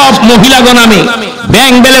 হ্যাঁ, সব মহিলাগণ নামে,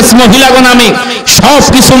 ব্যাংক ব্যালেন্স মহিলাগণ নামে, সব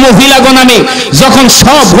কিছু মহিলাগণ নামে। যখন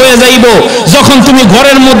সব হয়ে যাইব, যখন তুমি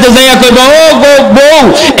ঘরের মধ্যে যাইয়া কইবা ও গো বউ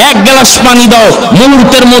 1 গ্লাস পানি দাও,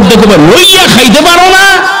 মুহূর্তের মধ্যে কইবা লইয়া খাইতে পারো না।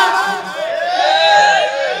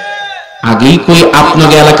 আগেই কই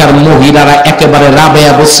আপনাদের এলাকার মহিলারা একেবারে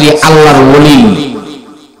রাবেয়া বসিয়ে আল্লাহর ওলি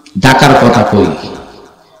ডাকার কথা কই।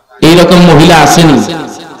 এইরকম মহিলা আসেনি?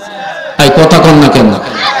 তাই কথা কন না কেন?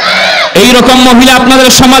 এইরকম মহিলা আপনাদের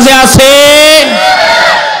সমাজে আছে?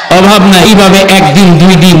 অভাব না। এইভাবে 1 দিন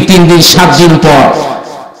 2 দিন 3 দিন 7 দিন পর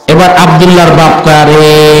এবার আব্দুল্লাহর বাপ কারে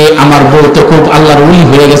আমার বউ তো খুব আল্লাহর ওলি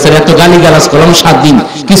হয়ে গেছে, এত গালি গালাজ করলাম 7 দিন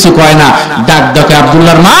কিছু কয় না। ডাক ডাকে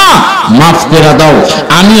আব্দুল্লাহর মা মাফ করে দাও,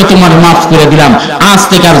 আমিও তোমার মাফ করে দিলাম, আজ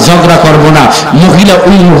থেকে আর ঝগড়া করব না। মহিলা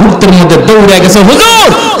ওই মুহূর্তের মধ্যে দৌড়ে গেছে, হুজুর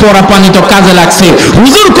পরা পানি তো কাজে লাগছে।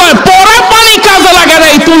 হুজুর কয় পরা পানি কাজে লাগে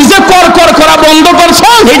নাই, তুই যে কর কর করা বন্ধ করছো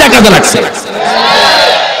এটা কাজে লাগছে।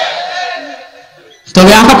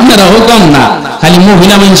 তবে আপনারা হুকুম না, খালি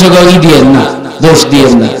মহিলা মানুষকে ই দিয়েন না, দোষ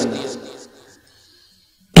দিয়েন না।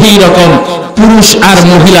 এইরকম পুরুষ আর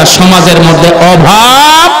মহিলা সমাজের মধ্যে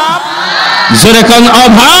অভাব, জোরে কোন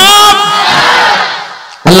অভাব।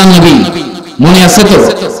 আল্লাহ নবী মনে আছে তো,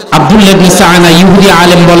 আব্দুল্লাহ ইবনে সাআনা ইহুদি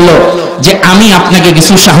আলেম বলল যে আমি আপনাকে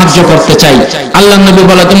কিছু সাহায্য করতে চাই। আল্লাহ নবী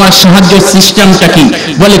বলে তোমার সাহায্যের সিস্টেমটা কি?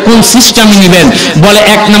 বলে কোন সিস্টেম নেবেন? বলে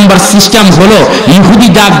 1 নাম্বার সিস্টেম হলো, ইহুদি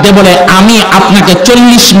ডাক দে বলে আমি আপনাকে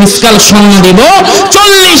 40 মিসকাল স্বর্ণ দেব,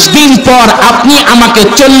 40 দিন পর আপনি আমাকে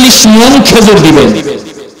 40 মণ খেজুর দিবেন।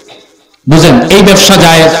 বুঝেন এই ব্যবসা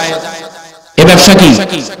যায়? এই ব্যবসা কি?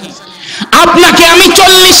 আপনাকে আমি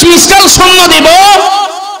 40 মিসকাল স্বর্ণ দেব,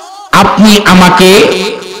 আপনি আমাকে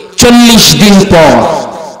 40 দিন পর,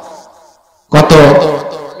 কত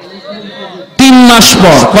 3 মাস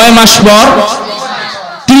পর, কয় মাস পর?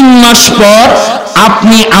 3 মাস পর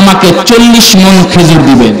আপনি আমাকে 40 মণ খেজুর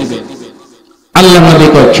দিবেন। আল্লাহ নবী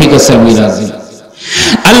কয় ঠিক আছে আমি রাজি।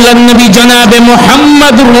 আল্লাহ নবী জনাবে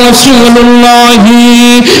মুহাম্মদুর রাসূলুল্লাহ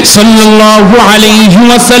সাল্লাল্লাহু আলাইহি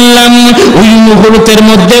ওয়াসাল্লাম ওই মুহূর্তের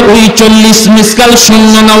মধ্যে ওই 40 মিসকাল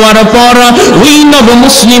শূন্য নেওয়ার পর ওই নব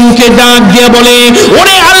মুসলিমকে ডাক দিয়ে বলে,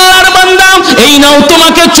 ওরে আল্লাহর বান্দা, এই নাও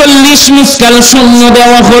তোমাকে 40 মিসকাল শূন্য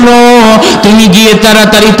দেওয়া হলো, তুমি গিয়ে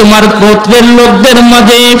তাড়াতাড়ি তোমার গোত্রের লোকদের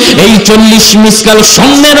মাঝে এই 40 মিসকাল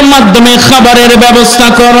স্বর্ণের মাধ্যমে খাবারের ব্যবস্থা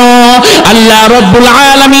করো। আল্লাহ রাব্বুল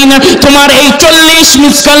আলামিন তোমার এই 40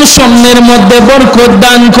 মিসকাল স্বর্ণের মধ্যে বরকত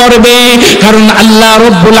দান করবে, কারণ আল্লাহ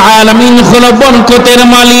রাব্বুল আলামিন হলো বরকতের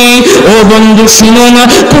মালিক। ও বন্ধু শুনুন,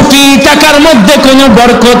 কোটি টাকার মধ্যে কোনো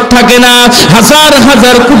বরকত থাকে না, হাজার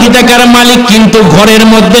হাজার কোটি টাকার মালিক কিন্তু ঘরের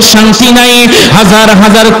মধ্যে শান্তি নাই। হাজার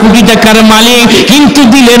হাজার কোটি টাকার মালিক, কিন্তু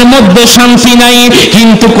দিলের মধ্যে শান্তি নাই।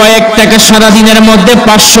 কিন্তু কয়েক টাকা সারাদিনের মধ্যে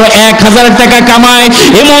 500-1000 টাকা কামায়,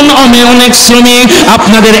 এমন অনেক শ্রমিক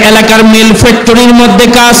আপনাদের এলাকার মিল ফ্যাক্টরির মধ্যে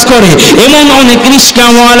কাজ করে, এমন অনেক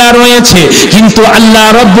রিস্কাওয়ালা রয়েছে। কিন্তু আল্লাহ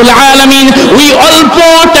রব্বুল আলামিন ওই অল্প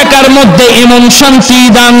টাকার মধ্যে এমন শান্তি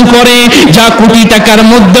দান করে যা কোটি টাকার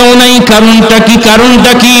মধ্যেও নাই। কারণটা কি?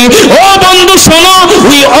 কারণটা কি? ও বন্ধু শোনো,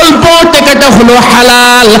 ওই অল্প টাকাটা হলো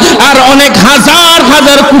হালাল, আর অনেক হাজার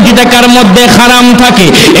হাজার কোটি টাকার মধ্যে হারাম থাকে।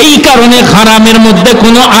 এই কারণে হারামের মধ্যে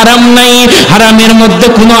কোনো আরাম নাই, হারামের মধ্যে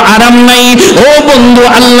কোনো আরাম নাই। ও বন্ধু,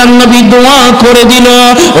 আল্লাহর নবী দোয়া করে দিল,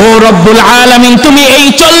 ও রব্বুল আলামিন তুমি এই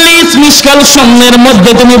 40 মিশকাল স্বর্ণের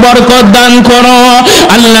মধ্যে তুমি বরকত দান করো।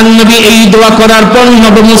 আল্লাহর নবী এই দোয়া করার পর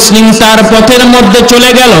নবী মুসলিম তার পথের মধ্যে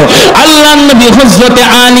চলে গেল। আল্লাহর নবী হযরতে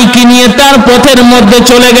আলীকে নিয়ে তার পথের মধ্যে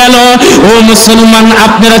চলে গেল। ও মুসলমান,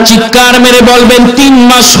 আপনারা চিৎকার মেরে বলবেন 3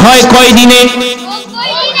 মাস হয় কয় দিনে?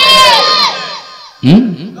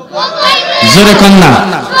 জোরে কন না,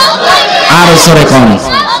 আর জোরে কন।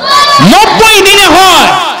 90 দিনে হয়।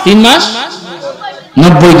 3 মাস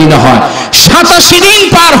 90 দিনে হয়। 87 দিন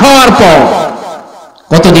পার হওয়ার পর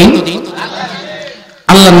কতদিন?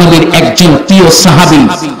 আল্লাহর নবীর একজন প্রিয় সাহাবী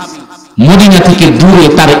মদিনা থেকে দূরে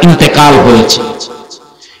তার ইন্তেকাল হয়েছে।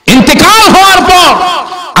 ইন্তেকাল হওয়ার পর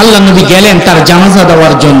আল্লাহর নবী গেলেন তার জানাজা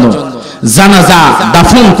দেওয়ার জন্য। জানাজা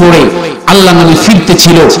দাফন করে আল্লাহর নবী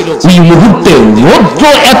ফিরতেছিল। ওই মুহূর্তে রৌদ্র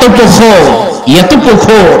এত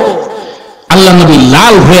প্রখর, আল্লাহর নবী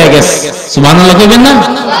লাল হয়ে গেছে। সুবহানাল্লাহ কইবেন না?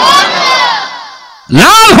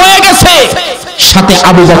 লাল হয়ে গেছে। সাথে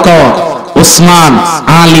আবু বকর, ওসমান,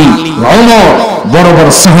 আলী, ওমর, বড় বড়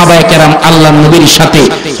সাহাবায়ে কেরাম আল্লাহর নবীর সাথে।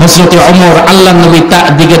 হযরতে ওমর আল্লাহর নবীর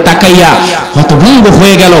দিকে তাকাইয়া হতভম্ব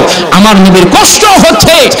হয়ে গেল। আমার নবীর কষ্ট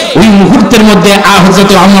হচ্ছে। ওই মুহূর্তের মধ্যে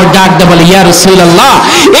হযরতে ওমর ডাক দিয়ে বলে, ইয়া রাসূলুল্লাহ,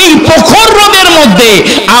 এই প্রখর রোদের মধ্যে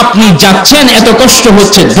আপনি যাচ্ছেন, এত কষ্ট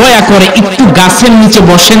হচ্ছে, দয়া করে একটু গাছের নিচে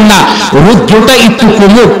বসেন না, রৌদ্রটা একটু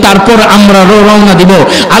কমুক, তারপর আমরা রওনা দিব।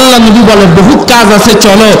 আল্লাহর নবী বলে, বহুত কাজ আছে,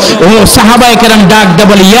 চলো। ও সাহাবায়ে কেরাম ডাক দিয়ে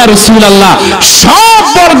বলে, ইয়া রাসূলুল্লাহ, সব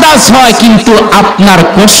বরদাস্ত হয়, কিন্তু আপনার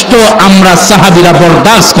কষ্ট আমরা সাহাবীরা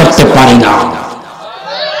বরদাস্ত করতে পারি না।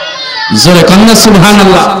 জোরে কন্না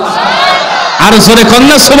সুবহানাল্লাহ, আর জোরে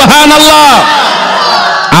কন্না সুবহানাল্লাহ।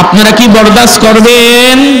 আপনারা কি বরদাস্ত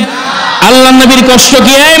করবেন আল্লাহর নবীর কষ্ট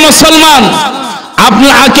কি? এই মুসলমান,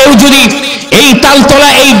 আপনারা কেউ যদি এই তালতলা,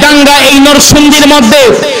 এই ডাঙ্গা, এই নরসিংদীর মধ্যে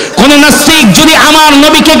কোন নাস্তিক যদি আমার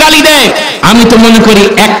নবীকে গালি দেয়, আমি তো মনে করি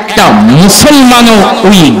একটা মুসলমানও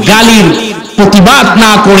ওই গালির প্রতিবাদ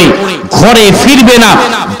না করে ঘরে ফিরবে না।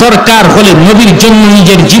 দরকার হলে নবীর জন্য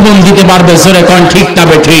নিজের জীবন দিতে পারবে। জোরে কোন ঠিক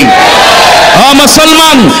তবে ঠিক। ও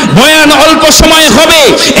মুসলমান, বয়ান অল্প সময় হবে,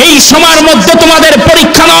 এই সময়ের মধ্যে তোমাদের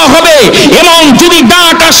পরীক্ষা নেওয়া হবে। এমন যদি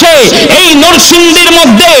ডাক আসে এই নরসিংদীর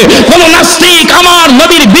মধ্যে কোন নাস্তিক আমার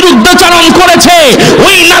নবীর বিরুদ্ধাচরণ করেছে,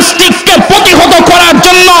 ওই নাস্তিককে প্রতিহত করার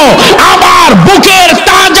জন্য আবার বুকের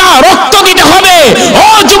তাজা রক্ত দিতে হবে। ও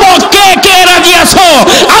যুবক, কে কে রাজি আছো?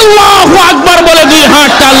 আল্লাহু আকবার বলে 2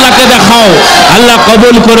 হাতটা আল্লাহকে দেখাও। আল্লাহ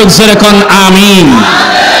কবুল করুক। জোরে কোন আমিন।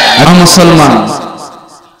 মুসলমান,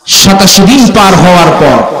 87 দিন পার হওয়ার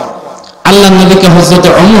পর আল্লাহর নবীকে হযরতে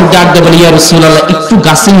ওমর ডাক দিয়ে বলে, ইয়া রাসূলুল্লাহ, একটু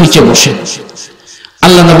গাছের নিচে বসেন।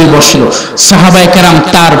 আল্লাহর নবী বসলো। সাহাবায়ে কেরাম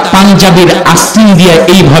তার পাঞ্জাবির আস্তিন দিয়ে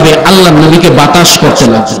এইভাবে আল্লাহর নবীকে বাতাস করতে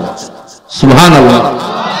লাগলো। সুবহানাল্লাহ।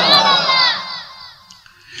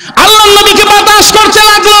 আল্লাহর নবীকে বাতাস করতে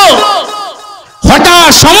লাগলো।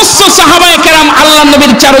 হঠাৎ সমস্ত সাহাবায়ে কেরাম আল্লাহর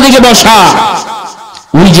নবীর চারদিকে বসা।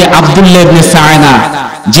 ওই যে আব্দুল্লাহ ইবনে সায়না,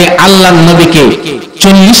 যে আল্লাহর নবীকে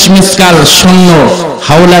 40 মিসকাল স্বর্ণ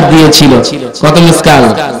হাওলা দিয়েছিল। কত মিসকাল?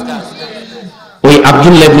 ওই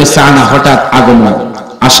আব্দুল্লাহ ইবনে সায়না হঠাৎ আগমন।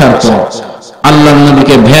 আসার পর আল্লাহর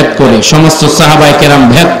নবীকে ভেদ করে, সমস্ত সাহাবায়ে কেরাম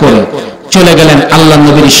ভেদ করে চলে গেলেন আল্লাহর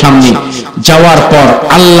নবীর সামনে। যাওয়ার পর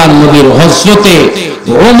আল্লাহর নবীর হযরতে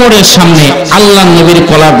ওমরের সামনে আল্লাহর নবীর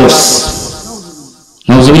কলা ধরছে।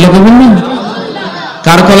 নাউজুবিল্লাহ বলবেন না?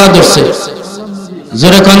 কার কলা ধরছে?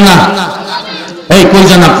 জোরে কন না। এই কই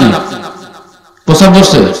যান আপনি? প্রসাব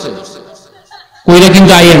ধরছে? কইরা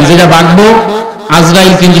কিন্তু আইয়েন, যেটা বাগবো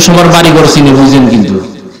আজরাইল কিন্তু সবার বাড়ি ঘর চিনে, বুঝেন কিন্তু।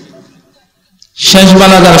 শেষ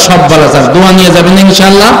বালাজার সব বালাজার দোয়া নিয়ে যাবেন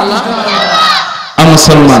ইনশাআল্লাহ।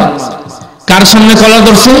 মুসলমান, কার সামনে কলা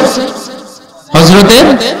ধরছে? হযরতে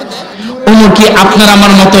ওমর। কি আপনার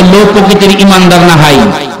আমার মতো লো প্রকৃতির ইমানদার না? হাই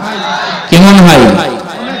কেমন হাই?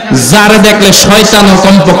 যারে দেখলে শয়তানও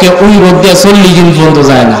কমপক্ষে ওই রোদ দিয়ে 40 দিন পর্যন্ত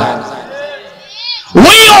যায় না।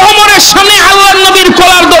 ওই ওমরের সামনে আল্লাহর নবীর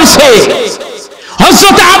কলার ধরছে।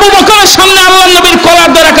 হযরতে আবু বকরের সামনে আল্লাহর নবীর কলার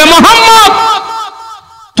ধরে, মুহাম্মদ,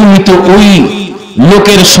 তুমি তো ওই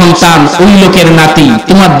লোকের সন্তান, ওই লোকের নাতি,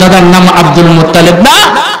 তোমার দাদার নাম আব্দুল মুত্তালিব না?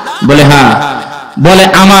 বলে হ্যাঁ। বলে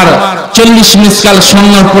আমার 40 মিসকাল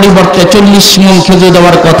স্বর্ণের পরিবর্তে 40 মণ খেজুর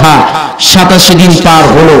দেওয়ার কথা, 87 দিন পার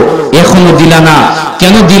হলো, এখনো দিলা না,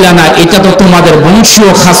 কেন দিলা না? এটা তো তোমাদের বংশীয়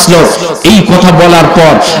খাসলত। এই কথা বলার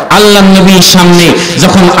পর আল্লাহ নবীর সামনে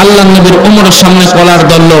যখন আল্লাহ নবীর ওমরের সামনে কলার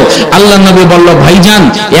ধরল, আল্লাহ নবী বলল, ভাইজান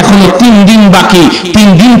এখনো 3 দিন বাকি, 3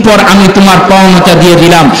 দিন পর আমি তোমার পাওনাটা দিয়ে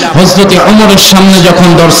দিলাম। হযরতে ওমরের সামনে যখন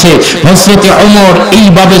ধরছে, হযরতে ওমর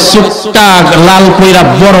এইভাবে চোখটা লাল কইরা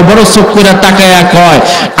বড় বড় চোখ কইরা তাকায়া কয়,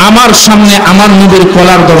 আমার সামনে আমার নবীর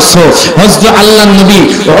কলার ধরছো। হযরত আল্লাহ নবী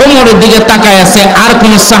ওমরের দিকে তাকায় আছে, আর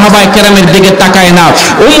কোন সাহাবায়ে কেরামের দিকে তাকায় না,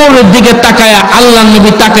 ওমরের দিকে তাকায় আল্লাহ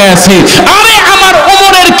নবী তাকায় আছে। আরে আমার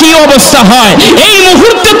ওমরের কি অবস্থা হয় এই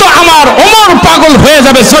মুহূর্তে, তো আমার ওমর পাগল হয়ে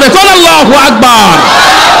যাবে। সরে কোন আল্লাহু আকবার।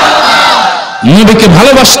 নবীকে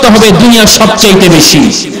ভালোবাসতে হবে দুনিয়ার সবচেয়ে বেশি।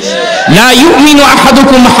 লা ইউমিনু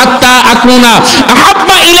আহাদুকুম হাত্তা আকুনা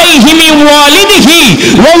আহাব্বা ইলাইহি মিন ওয়ালিদিহি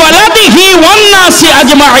ওয়া ওয়ালাদিহি ওয়ান নাসি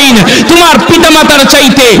আজমাইন। তোমার পিতামাতার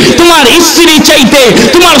চাইতে, তোমার স্ত্রী চাইতে,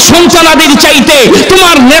 তোমার সন্তানাদির চাইতে,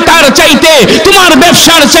 তোমার নেতার চাইতে, তোমার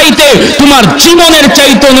ব্যবসার চাইতে, তোমার জীবনের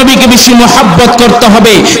চাইতে নবীকে বেশি মহব্বত করতে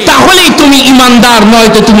হবে। তাহলেই তুমি ঈমানদার,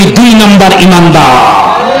 নয়তো তুমি 2 নাম্বার ঈমানদার।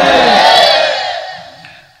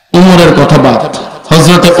 উমরের কথা বাদ,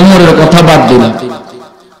 হযরতে উমরের কথা বাদ দিলাম।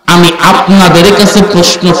 আমি আপনাদের কাছে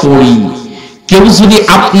প্রশ্ন করি, কেউ যদি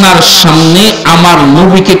আপনার সামনে আমার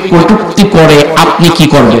নবীকে কটূক্তি করে, আপনি কি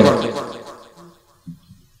করবেন?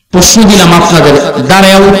 প্রশ্ন দিলাম আপনাদের,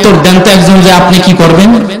 দাঁড়ায় উত্তর দেন তো একজন, যে আপনি কি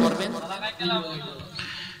করবেন?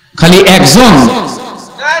 খালি একজন,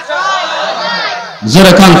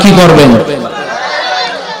 জোরে খান, কি করবেন?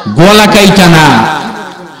 গলা কাইটা না।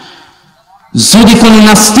 যদি কোন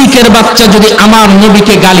নাস্তিকের বাচ্চা যদি আমার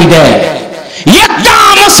নবীকে গালি দেয়, একটা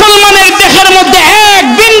মুসলমানের দেহের মধ্যে 1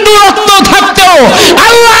 বিন্দু রক্ত থাকতেও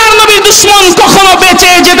আল্লাহর নবীর দুশমন কখনো বেঁচে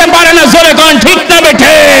যেতে পারে না। জোরে কোন ঠিক না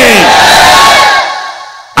বেঠে?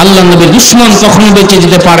 আল্লাহর নবীর দুশমন কখনো বেঁচে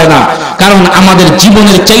যেতে পারে না, কারণ আমাদের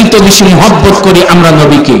জীবনের চাইতে বেশি মহব্বত করি আমরা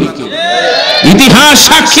নবীকে। ইতিহাস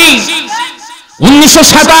সাক্ষী,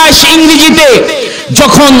 1927 ইংরেজিতে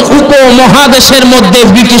যখন উপমহাদেশের মধ্যে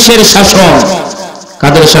ব্রিটিশের শাসন,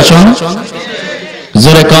 কাদের শাসন?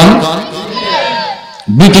 জোরে কোন?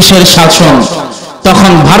 ব্রিটিশের শাসন।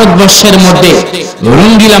 তখন ভারতবর্ষের মধ্যে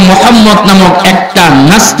রঙ্গিলা মোহাম্মদ নামক একটা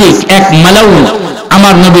নাস্তিক, এক মালাউন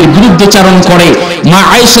আমার নবীর বিরুদ্ধচারণ করে, মা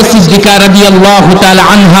আয়েশা সিদ্দিকা রাদিয়াল্লাহু তাআলা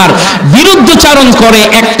আনহার বিরুদ্ধচারণ করে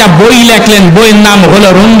একটা বই লেখলেন। বইয়ের নাম হলো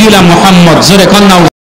রঙ্গিলা মোহাম্মদ। জোরে কোন?